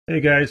Hey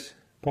guys,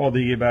 Paul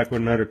D back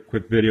with another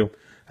quick video.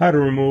 How to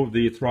remove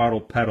the throttle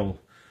pedal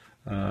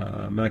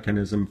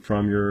mechanism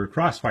from your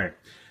Crossfire.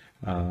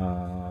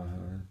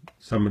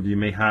 Some of you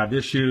may have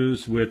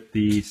issues with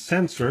the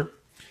sensor,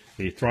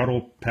 a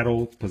throttle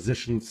pedal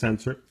position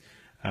sensor.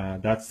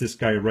 That's this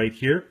guy right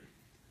here,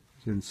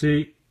 as you can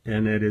see,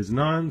 and it is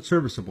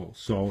non-serviceable.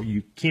 So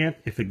you can't,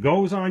 if it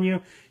goes on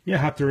you, you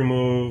have to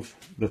remove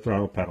the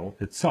throttle pedal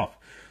itself.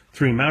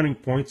 3 mounting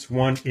points.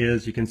 One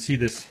is, you can see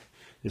this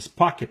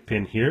pocket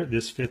pin here.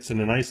 This fits in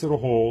a nice little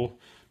hole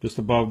just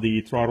above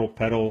the throttle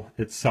pedal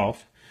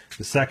itself.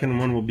 The second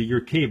one will be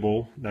your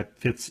cable that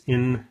fits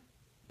in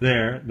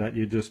there that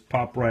you just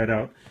pop right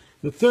out.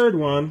 The third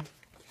one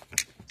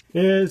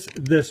is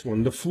this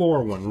one, the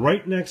floor one,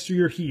 right next to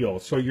your heel.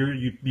 So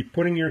you'd be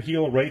putting your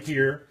heel right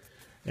here,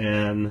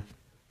 and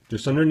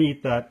just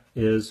underneath that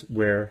is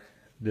where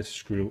this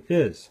screw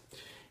is.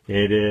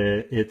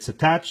 It's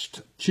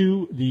attached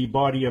to the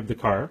body of the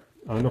car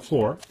on the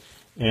floor.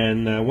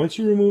 And once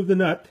you remove the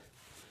nut,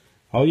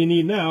 all you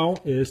need now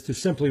is to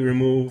simply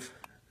remove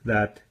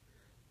that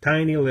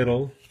tiny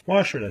little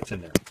washer that's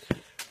in there.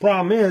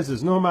 Problem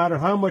is no matter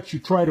how much you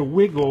try to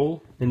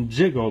wiggle and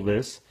jiggle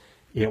this,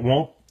 it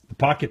won't, the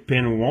pocket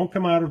pin won't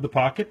come out of the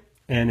pocket,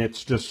 and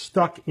it's just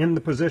stuck in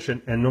the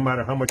position, and no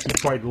matter how much you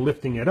try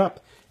lifting it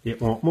up,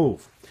 it won't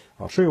move.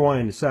 I'll show you why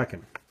in a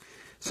second.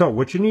 So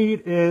what you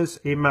need is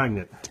a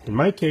magnet. In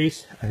my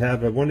case, I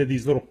have one of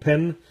these little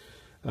pen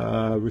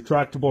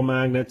retractable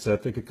magnets. I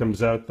think it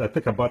comes out, I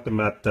think I bought them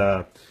at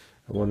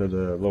one of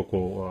the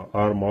local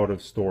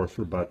automotive stores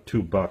for about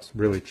 $2.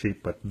 Really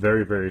cheap, but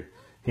very, very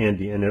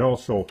handy. And it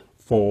also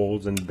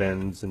folds and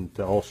bends in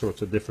all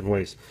sorts of different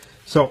ways.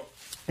 So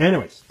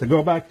anyways, to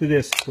go back to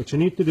this, what you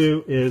need to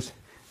do is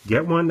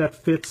get one that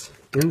fits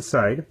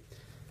inside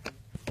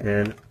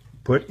and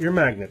put your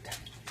magnet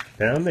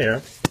down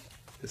there.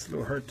 It's a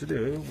little hard to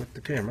do with the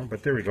camera,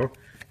 but there we go.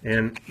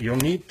 And you'll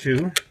need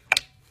to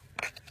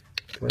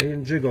play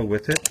and jiggle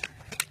with it.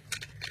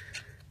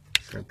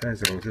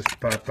 Sometimes it'll just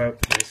pop out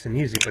nice and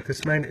easy, but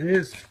this magnet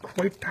is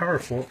quite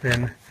powerful.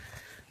 And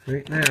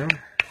right now,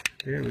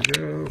 there we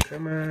go.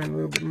 Come on, a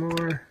little bit more.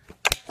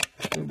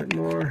 A little bit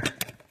more.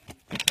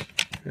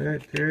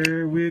 Right,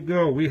 there we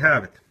go. We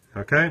have it.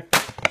 Okay?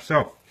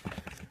 So,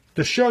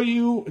 to show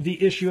you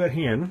the issue at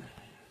hand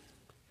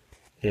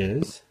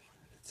is,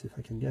 let's see if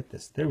I can get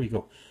this. There we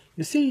go.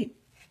 You see,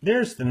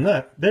 there's the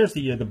nut, there's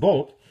the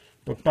bolt,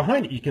 but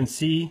behind it you can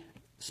see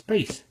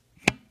space.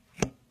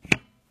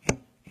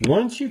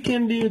 Once you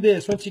can do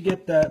this, once you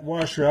get that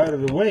washer out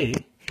of the way,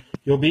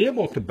 you'll be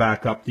able to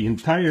back up the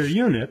entire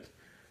unit,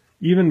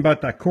 even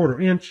about that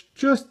 1/4 inch,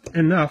 just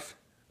enough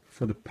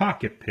for the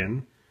pocket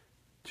pin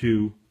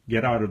to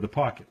get out of the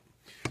pocket.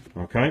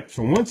 Okay,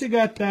 so once you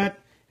got that,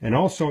 and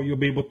also you'll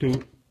be able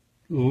to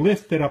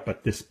lift it up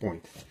at this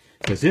point.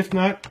 Because if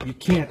not, you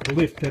can't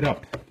lift it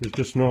up. There's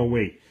just no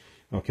way.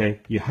 Okay,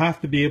 you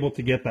have to be able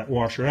to get that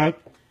washer out,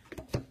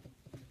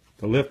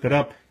 to lift it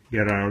up,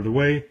 get it out of the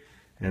way,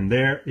 and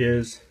there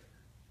is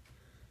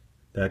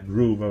that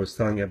groove I was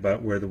telling you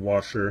about where the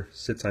washer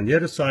sits on the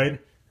other side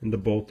and the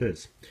bolt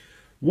is.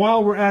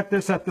 While we're at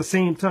this at the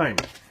same time,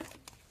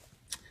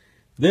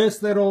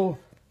 this little,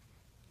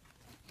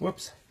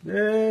 whoops,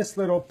 this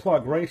little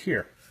plug right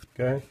here,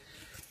 okay,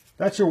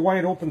 that's your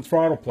wide open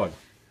throttle plug.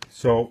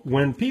 So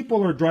when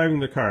people are driving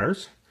the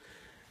cars,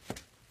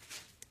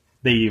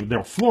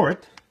 they'll floor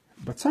it,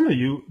 but some of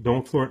you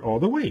don't floor it all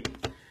the way.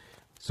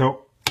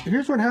 So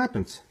here's what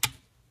happens.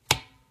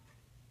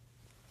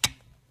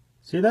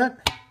 See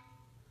that?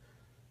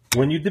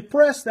 When you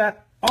depress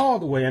that all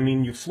the way, I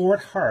mean you floor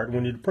it hard,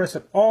 when you depress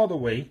it all the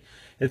way,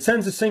 it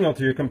sends a signal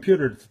to your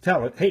computer to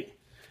tell it, hey,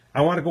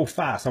 I want to go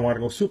fast, I want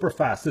to go super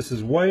fast. This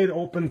is wide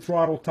open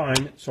throttle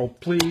time, so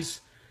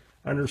please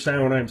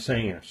understand what I'm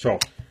saying here. So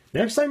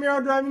next time you're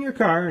out driving your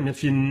car, and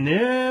if you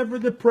never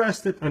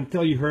depressed it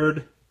until you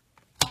heard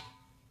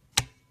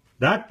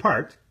that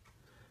part,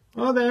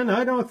 well then,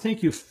 I don't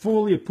think you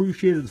fully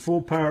appreciated the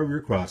full power of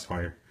your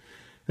Crossfire.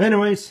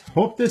 Anyways,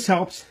 hope this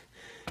helps.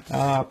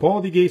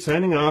 Paul D.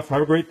 signing off.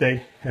 Have a great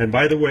day. And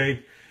by the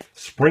way,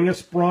 spring has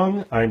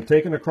sprung. I'm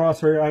taking the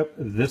Crossfire out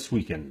this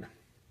weekend.